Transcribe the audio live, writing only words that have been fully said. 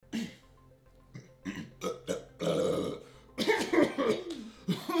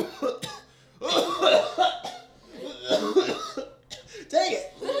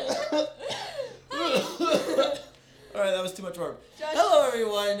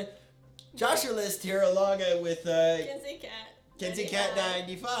Joshua List here along with Kenzie Cat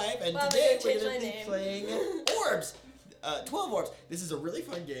 95, and well, today we're going to be playing Orbs. 12 Orbs. This is a really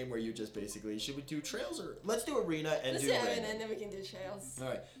fun game where you just basically, should we do trails or let's do arena and let's do arena random. and then we can do trails. All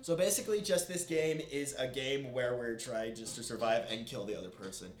right. So basically, just this game is a game where we're trying just to survive and kill the other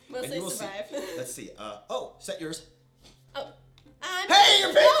person. Mostly survive. Let's see. Oh, set yours. Oh. Hey,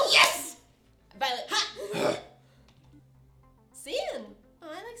 you're pink. Yes. Violet. Ha. Cyan. Oh,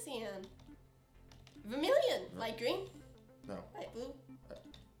 I like cyan. Vermilion. Light green. No. Light blue.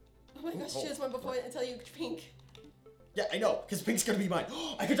 Oh my gosh, choose one before I tell you pink. Yeah, I know, because pink's gonna be mine.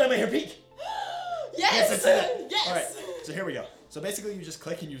 I could dye my hair pink. Yes! Yes, I said it. Yes! All right, so here we go. So basically, you just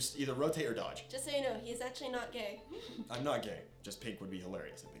click and you either rotate or dodge. Just so you know, he's actually not gay. I'm not gay. Just pink would be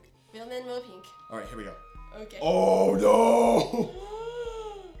hilarious, I think. Real men, real pink. All right, here we go. Okay. Oh no!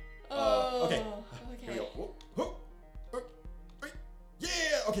 Oh. Okay. Okay. Here we go. Whoa, whoa,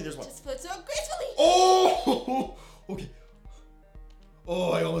 yeah. Okay, there's one. Just float so gracefully. Oh! Okay.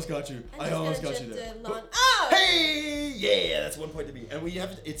 Oh, I almost got you. I almost got you there. Oh! Hey! Yeah, that's 1 point to me. And we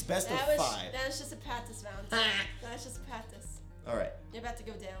have, it's best of 5. That was just a practice round. That was just a practice. All right. You're about to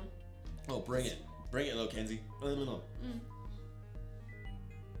go down. Oh, bring it. Bring it, little Kenzie. No.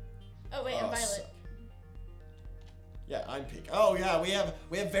 Oh, wait, I'm Violet. Yeah, I'm pink. Oh, yeah, we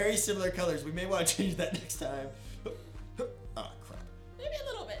have very similar colors. We may want to change that next time. Ah, crap. Maybe a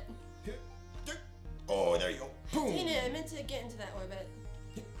little bit. Oh, there you go. Boom. Dang it, I meant to get into that orbit.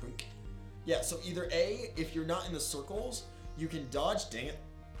 Yeah, so either A, if you're not in the circles, you can dodge, dang it,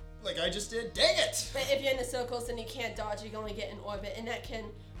 like I just did. Dang it! But if you're in the circles, then you can't dodge, you can only get in orbit, and that can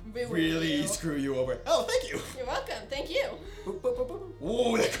really you. Screw you over. Oh, thank you! You're welcome, thank you. Boop, boop, boop, boop.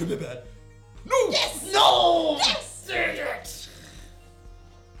 Oh, that could have been bad. No! Yes! No! Yes! Dang it!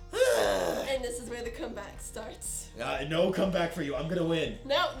 And this is where the comeback starts. No comeback for you. I'm gonna win.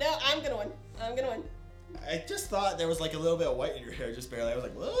 No, I'm gonna win. I'm gonna win. I just thought there was like a little bit of white in your hair, just barely. I was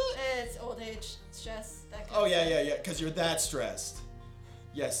like, what? It's old age, stress, that kind Oh, of yeah, stuff. yeah, because you're that stressed.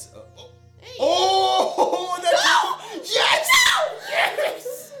 Yes. Hey. Oh! That's No! Yes! No!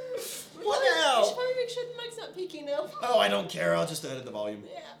 Yes! What now? You should probably make sure the mic's not peaking now. Oh, I don't care. I'll just edit the volume.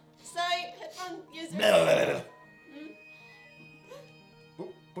 Yeah. Sorry, headphone user.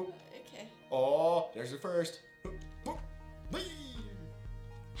 Boop, boop. Okay. Oh, there's your first. Boop, boop. Whee!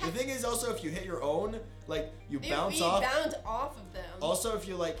 The thing is also, if you hit your own, like, you bounce off. Bound off of them. Also, if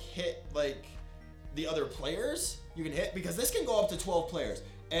you, like, hit, like, the other players, you can hit, because this can go up to 12 players.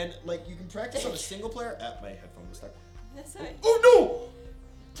 And, like, you can practice on a single player. My headphone was stuck. That's right. Oh,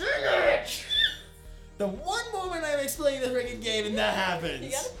 no! Dang it! The one moment I'm explaining the freaking game and that happens. You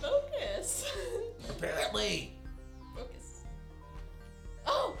gotta focus. Apparently. Focus.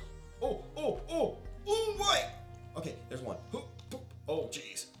 Oh! Oh, right! Okay, there's one. Oh,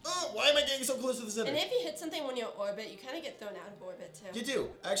 jeez. Oh, why am I getting so close to the center? And if you hit something when you're in orbit, you kind of get thrown out of orbit, too. You do.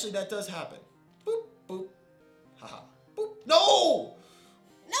 Actually, that does happen. Boop, boop. Haha. Boop. No!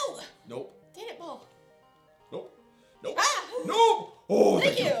 No! Nope. Dang it, ball. Nope. Nope. Ah! Nope! Oh,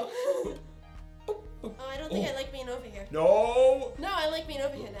 Thank you! Boop, boop. Oh, I don't think I like being over here. No! No, I like being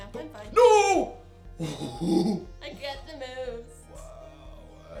over here now. I'm fine. No! I get the moves.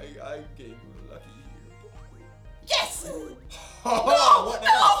 Wow, I'm getting lucky here. Yes! No! What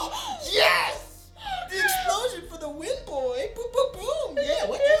now? No! Yes! The explosion for the win, boy! Boom, boom, boom! Yeah,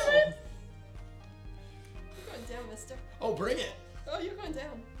 what now? You're going down, mister. Oh, bring it! Oh, you're going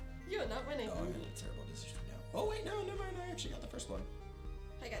down. You're not winning. Oh, I made a terrible decision now. Oh, wait, no, never mind. I actually got the first one.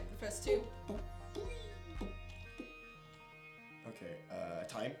 I got the first two. Boop, boop, boop, boop. Okay,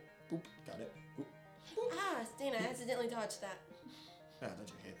 time. Boop, got it. Boop. Ah, Dana, I accidentally dodged that. Ah, don't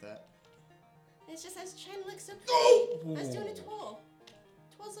you hate that? It's just I was trying to look so pretty. Oh! I was doing a twirl.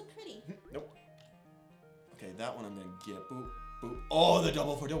 Twirls look pretty. Nope. Okay, that one I'm gonna get. Boop, boop. Oh, the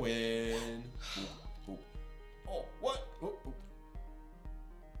double for the win. Boop, boop. Oh, what? Boop, boop.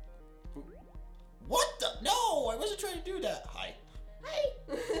 Boop. What the? No, I wasn't trying to do that. Hi. Hi.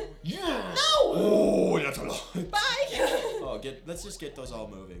 Yeah. No. Oh, that's a lot. Bye. Oh, let's just get those all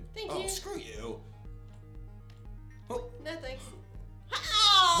moving. Thank oh, you. Screw you. Oh. No thanks.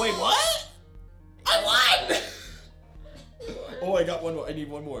 Wait, what? I won! Oh, I got one more. I need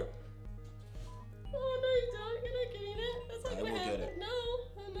one more. Oh, no, you don't. You're not getting it. That's not I going to will get happen. it. No,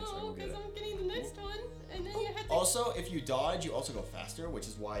 Yes, I will get because it. I'm getting the next one. And then you have to... Also, if you dodge, you also go faster, which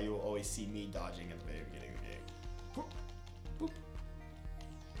is why you'll always see me dodging at the very beginning of the game. Boop.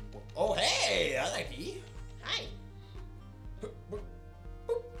 Boop. Oh, hey! I like you. Hi. Boop.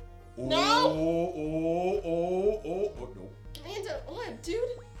 Boop. No! Oh, no. Get me into orb, dude.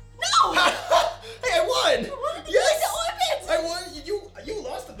 No! Hey, I won! I wanted to Yes! get into orbit! I won. You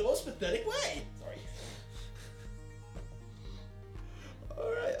lost in the most pathetic way.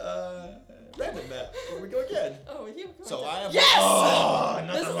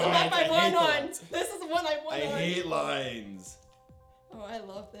 I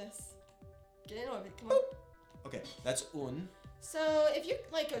love this. Get in orbit, come on. Okay, that's un. So if you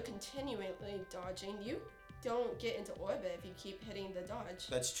like are continually dodging, you don't get into orbit if you keep hitting the dodge.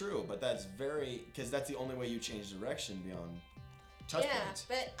 That's true, but that's because that's the only way you change direction beyond touch points.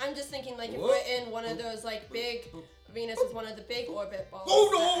 But I'm just thinking like if we're in one of those like big, Venus is one of the big orbit balls. Oh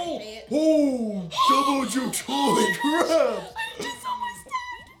that no! I hate. Oh, double jukes! Holy crap! I just almost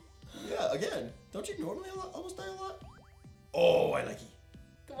died. Yeah, again, don't you normally almost die a lot? Oh, I like it.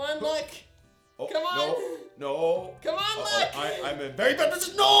 Come on, Luck. Oh, Come on. No. Come on, Luck. I'm in very bad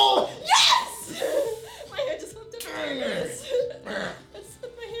position. No! Yes! My hair just flipped up in my face. I just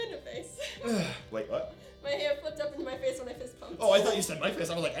flipped my hair in the face. Wait, what? My hair flipped up into my face when I fist pumped. Oh, I thought you said my face.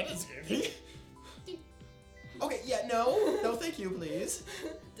 I was like, I didn't see anything. Okay, yeah, no. No, thank you, please.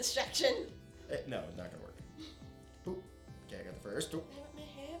 Distraction. No, not gonna work. Boop. Okay, I got the first. Boop. I whip my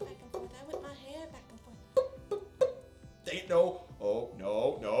hair back and forth. I whip my hair back and forth. Dang it, no. Oh,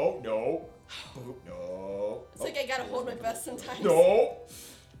 no. Boop, no. It's like I gotta hold my breath sometimes. No.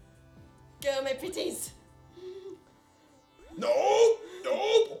 Go, my pretties. No.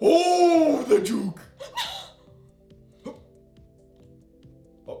 Oh, the juke.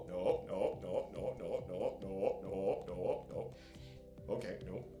 Oh, no. Okay,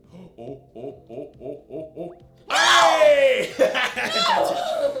 no. Oh. Hey!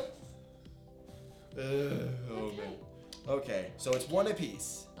 Oh, man. Okay, so it's one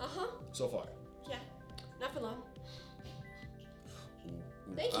apiece. Uh-huh. So far. Yeah. Not for long. Ooh.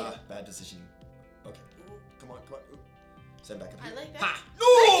 Thank you. Bad decision. Okay. Ooh, come on. Ooh. Send back up I here. like that. Ha!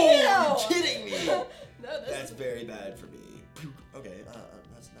 No! Thank You're kidding me! No, That's very bad for me. Okay,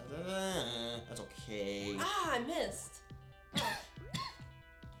 that's okay. Ah, I missed.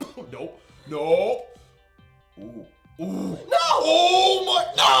 No. Ooh. No! Oh my!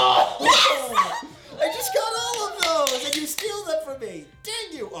 No! Yes! I just got all of those, and you steal them from me.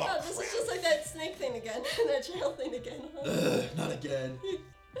 Dang you! Oh, Oh, this is just like that snake thing again. That trail thing again. not again. You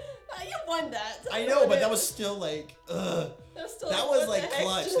won that. I know, but that was still like, That was, still that what was the like heck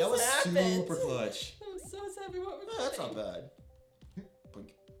clutch. just That was happened? super clutch. I'm so happy what we're Oh, that's not playing. bad.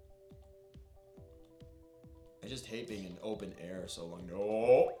 Boink. I just hate being in open air so long.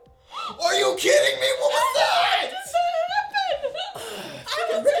 No. Are you kidding me? What was that? Just happened. I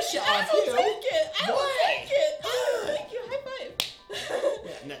can rush it I off will you. take it. I will Why? take it. Thank you. High five.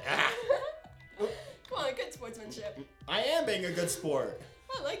 Come on, good sportsmanship. I am being a good sport.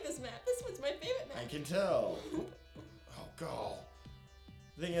 I like this map. This one's my favorite map. I can tell. Oh, God.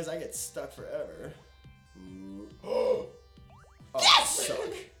 The thing is, I get stuck forever. Ooh. Oh, Yes!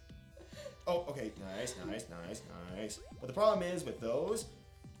 Suck. Oh, okay. Nice. But the problem is with those.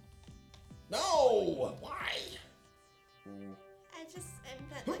 No! Why? Ooh. I'm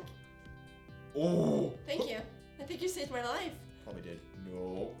that lucky. Oh. Thank you. I think you saved my life. Probably did.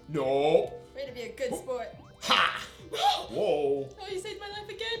 No. Way to be a good sport. Ha! Whoa. Oh, you saved my life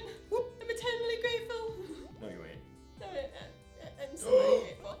again. Whoop. I'm eternally grateful. No, you ain't. No, I'm so very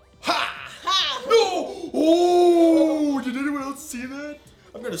grateful. Ha! Ha! No! Oh! Did anyone else see that?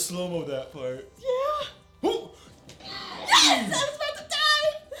 I'm gonna slow-mo that part. Yeah. Oh! Yes! I was about to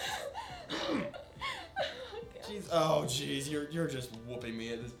die! Okay. Jeez. Oh, jeez. You're just whooping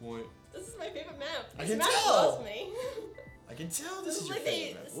me at this point. This is my favorite map. I This can map tell. loves me. I can tell This this is is your like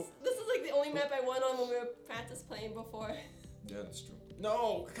favorite map. this is like the only map I won on when we were practice playing before. Yeah, that's true.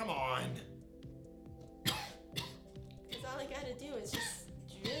 No, come on. Because all I gotta do is just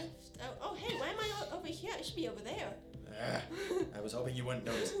drift. Oh, hey, why am I over here? I should be over there. I was hoping you wouldn't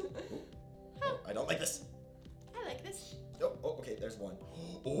notice. Oh, I don't like this. I like this. Oh, okay, there's one.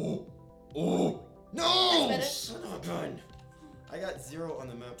 Oh, no! That's better. Son of a gun. I got 0 on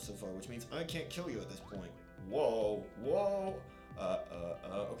the map so far, which means I can't kill you at this point. Whoa.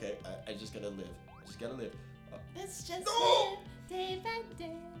 Okay, I just gotta live. Let's just No! live day by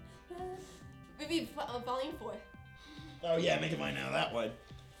day. Maybe volume 4. Oh yeah, make it mine now, that one.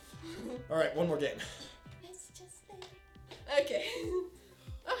 Alright, one more game. Let's just live. Okay.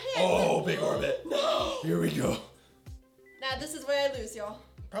 Oh, hey. Oh, big orbit. No. Here we go. Now this is where I lose, y'all.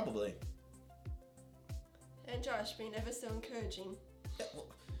 Probably. And Josh being ever so encouraging. Yeah, well,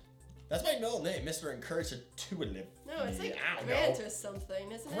 that's my middle name, Mr. Encourager to live. No, it's like I don't Grant know. or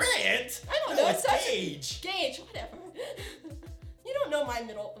something, isn't it? Grant? I don't No, know. it's Such Gage. Gage, whatever. You don't know my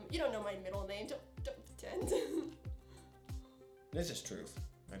middle name. Don't pretend. This is truth.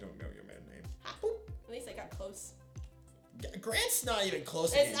 I don't know your middle name. Ha. At least I got close. Grant's not even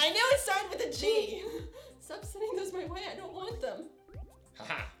close. I know it started with a G. Stop sending those my way. I don't want them.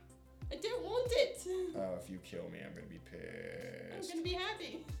 Haha. I don't want it. Oh, if you kill me, I'm gonna be I'm pissed. gonna be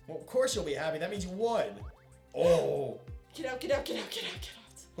happy. Well, of course you'll be happy. That means you won. Oh. Get out, get out, get out, get out, get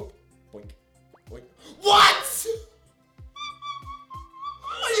out. Oh, boink. Boink. What?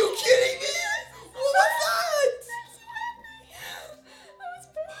 Are you kidding me? What was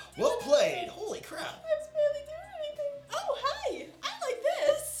that? Well played. Holy crap. I was barely doing anything. Oh, hi. I like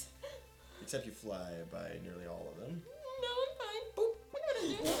this. Except you fly by nearly all of them. No, I'm fine. Boop. I know what I'm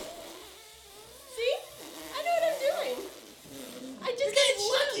doing. See? I know what I'm doing. I just You're getting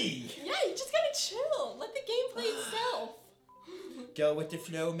lucky. Yeah, you just gotta chill. Let the game play itself. Go with the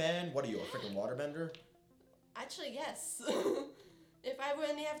flow, man. What are you, a freaking waterbender? Actually, yes. If I were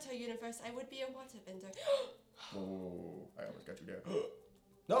in the Avatar universe, I would be a waterbender. Oh, I almost got you there.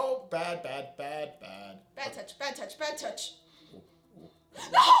 No, bad. Bad touch, bad touch, bad touch. Oh.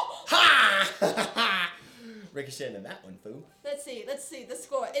 No! Ha! Ricocheting in that one, foo. Let's see the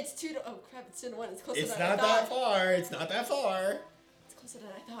score. It's 2 to, oh crap, it's 2 to 1. It's closer It's than I not thought. that far. It's not that far. It's closer than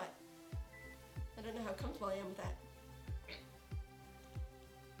I thought. I don't know how comfortable I am with that.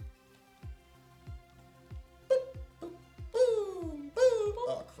 Boom, boom.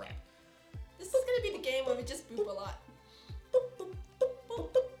 Oh, crap. This is gonna be the game where we just boop a lot.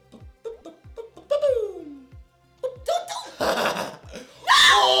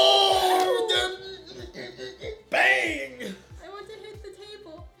 Bang! I want to hit the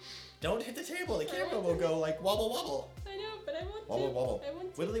table. Don't hit the table. The camera will go like wobble wobble. I know, but I want Wobble to. wobble. I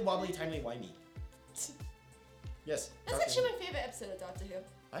want to. Wibbly wobbly timely wimey. Yes. That's Doctor actually Who. my favorite episode of Doctor Who.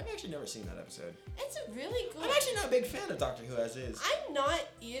 I've actually never seen that episode. It's a really good. I'm actually not a big fan of Doctor Who as is. I'm not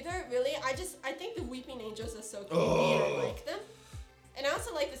either, really. I think the Weeping Angels are so creepy and Oh. I like them. And I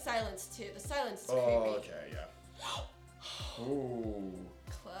also like the silence too. The silence is Oh, creepy. okay, yeah. Ooh.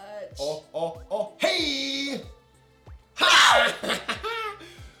 Clutch. Oh, hey! Ha!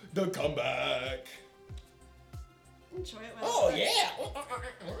 The comeback. Enjoy it. Oh, yeah.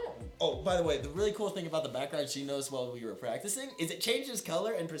 Oh, by the way, the really cool thing about the background she knows while we were practicing is it changes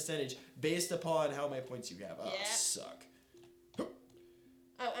color and percentage based upon how many points you have. Oh, Yeah. suck.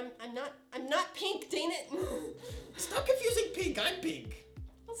 Oh, I'm not pink, dang it. Stop confusing pink. I'm pink.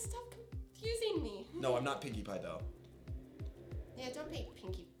 Well, stop confusing me. No, I'm not Pinkie Pie, though. Yeah, don't be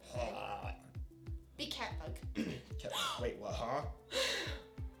Pinkie Pie. Be Catbug. Wait, what, huh?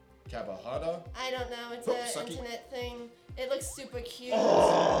 Cabahada? I don't know. It's Oh, an sucky. internet thing. It looks super cute.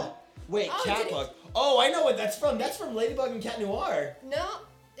 Oh! Wait, Oh, did Catbug. Oh, I know what that's from. That's from Ladybug and Cat Noir. No,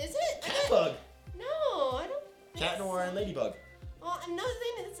 is it? Catbug. No, I don't. think Cat Noir and Ladybug. Well, another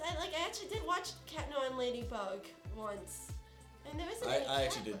thing is, I actually did watch Cat Noir and Ladybug once, and there isn't. any I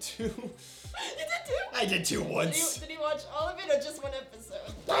actually Catbug. did too. You did too? I did too once. Did you watch all of it or just one episode?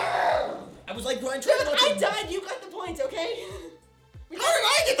 I was like, trying to Dude, watch I it. died. You got the point, okay? How did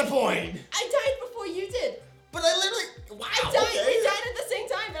I get the point? I died before you did. But I literally. Wow. I died. Okay. We died at the same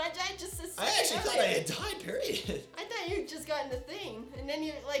time, but I died just as. I actually thought I had died, period. I thought you just got in the thing, and then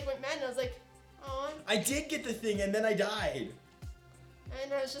you like went mad, and I was like, oh. I did get the thing and then I died.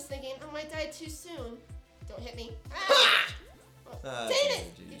 And I was just thinking, oh, I died too soon. Don't hit me. Ah! Ha! Oh, Ah, dang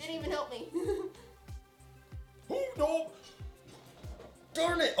it! geez. You didn't even help me. Oh no!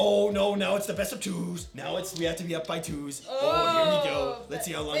 Darn it! Oh no! Now it's the best of twos. Now we have to be up by twos. Oh, here we go. Let's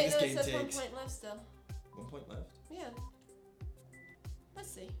see how long wait, this no, game it says takes. 1 point left still. 1 point left. Yeah. Let's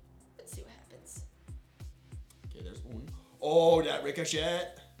see. Let's see what happens. Okay, there's one. Oh, that ricochet.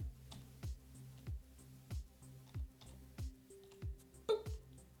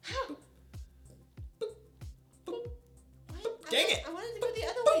 What? Dang it! I wanted to go the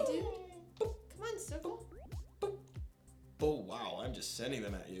other way, dude. Come on, circle. Oh wow! I'm just sending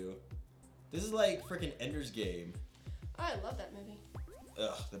them at you. This is like freaking Ender's Game. Oh, I love that movie.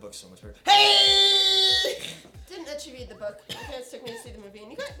 Ugh, the book's so much better. Hey! Didn't let you read the book. My parents took me to see the movie,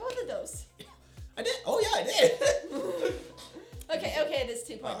 and you got both of those. I did. Oh yeah, I did. Okay, it is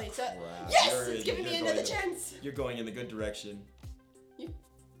 2 point Oh, lead. So crap. yes, You're- it's giving me you're another going- chance. You're going in the good direction. Am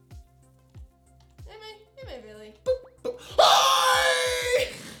I really? Hi!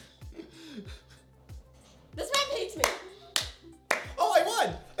 This map hates me. Oh, I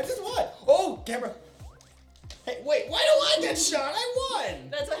won! I just won! Oh, camera. Hey, wait, why do I get shot? I won!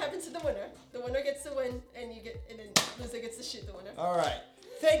 That's what happens to the winner. The winner gets to win, and then loser gets to shoot the winner. Alright.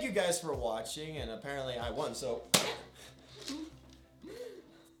 Thank you guys for watching, and apparently I won, so...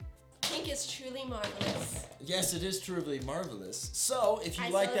 Pink is truly marvelous. Yes, it is truly marvelous. So, if you I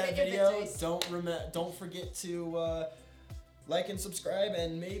like that celebrate your video, victories. don't forget to like and subscribe,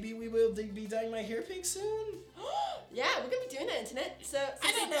 and maybe we will be dyeing my hair pink soon? Yeah, we're gonna be doing that, internet. So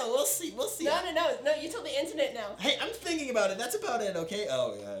I don't know, we'll see. No, you told the internet now. Hey, I'm thinking about it. That's about it, okay?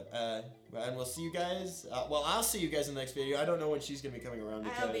 Oh, yeah. And we'll see you guys. Well, I'll see you guys in the next video. I don't know when she's gonna be coming around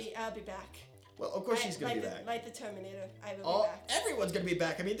because I'll be back. Well, of course she's gonna be back. Like the Terminator, I will Oh, be back. everyone's gonna be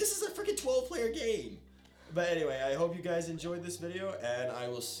back. I mean, this is a freaking 12-player game. But anyway, I hope you guys enjoyed this video, and I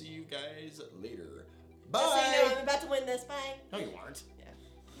will see you guys later. Bye! Just so you know, I'm about to win this. Bye! No, you aren't. Yeah.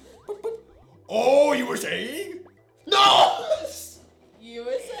 Boop, boop. Oh, you were saying? No! You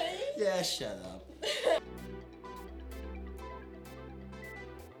were saying? Yeah, shut up.